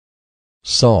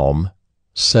Psalm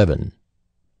 7.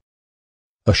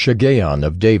 A Shiggaion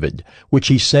of David, which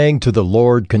he sang to the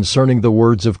Lord concerning the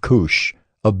words of Cush,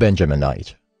 a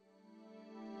Benjaminite.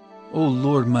 O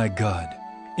Lord my God,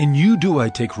 in you do I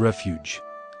take refuge.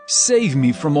 Save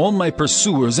me from all my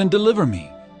pursuers and deliver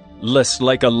me, lest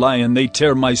like a lion they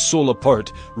tear my soul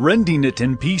apart, rending it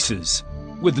in pieces,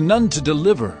 with none to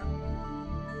deliver.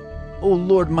 O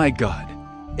Lord my God,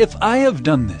 if I have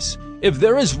done this, if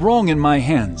there is wrong in my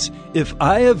hands, if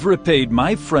I have repaid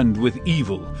my friend with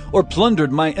evil, or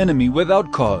plundered my enemy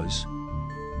without cause,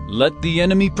 let the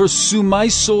enemy pursue my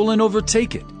soul and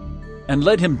overtake it, and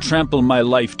let him trample my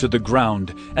life to the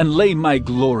ground, and lay my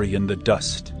glory in the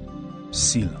dust.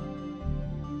 Selah.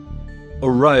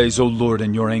 Arise, O Lord,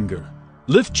 in your anger.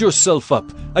 Lift yourself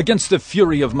up against the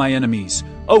fury of my enemies.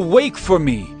 Awake for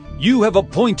me. You have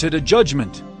appointed a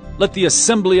judgment. Let the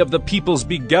assembly of the peoples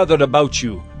be gathered about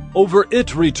you. Over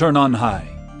it return on high.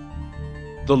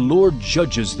 The Lord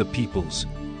judges the peoples.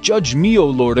 Judge me, O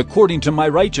Lord, according to my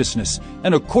righteousness,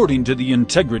 and according to the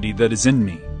integrity that is in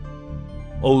me.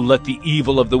 O let the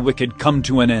evil of the wicked come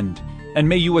to an end, and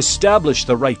may you establish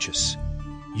the righteous.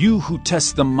 You who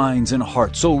test the minds and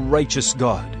hearts, O righteous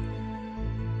God.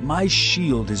 My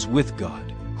shield is with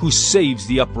God, who saves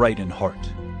the upright in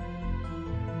heart.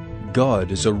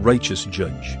 God is a righteous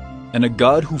judge, and a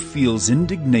God who feels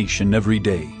indignation every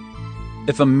day.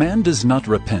 If a man does not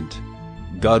repent,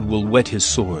 God will whet his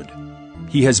sword.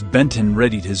 He has bent and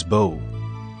readied his bow.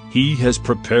 He has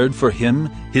prepared for him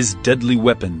his deadly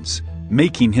weapons,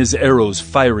 making his arrows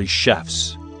fiery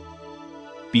shafts.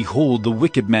 Behold, the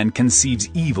wicked man conceives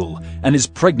evil, and is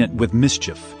pregnant with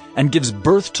mischief, and gives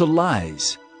birth to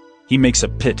lies. He makes a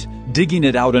pit, digging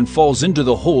it out, and falls into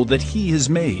the hole that he has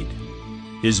made.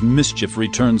 His mischief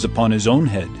returns upon his own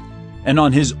head, and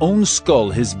on his own skull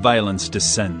his violence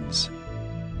descends.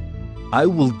 I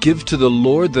will give to the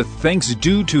Lord the thanks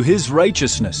due to his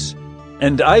righteousness,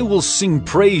 and I will sing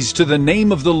praise to the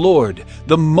name of the Lord,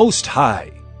 the Most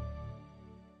High.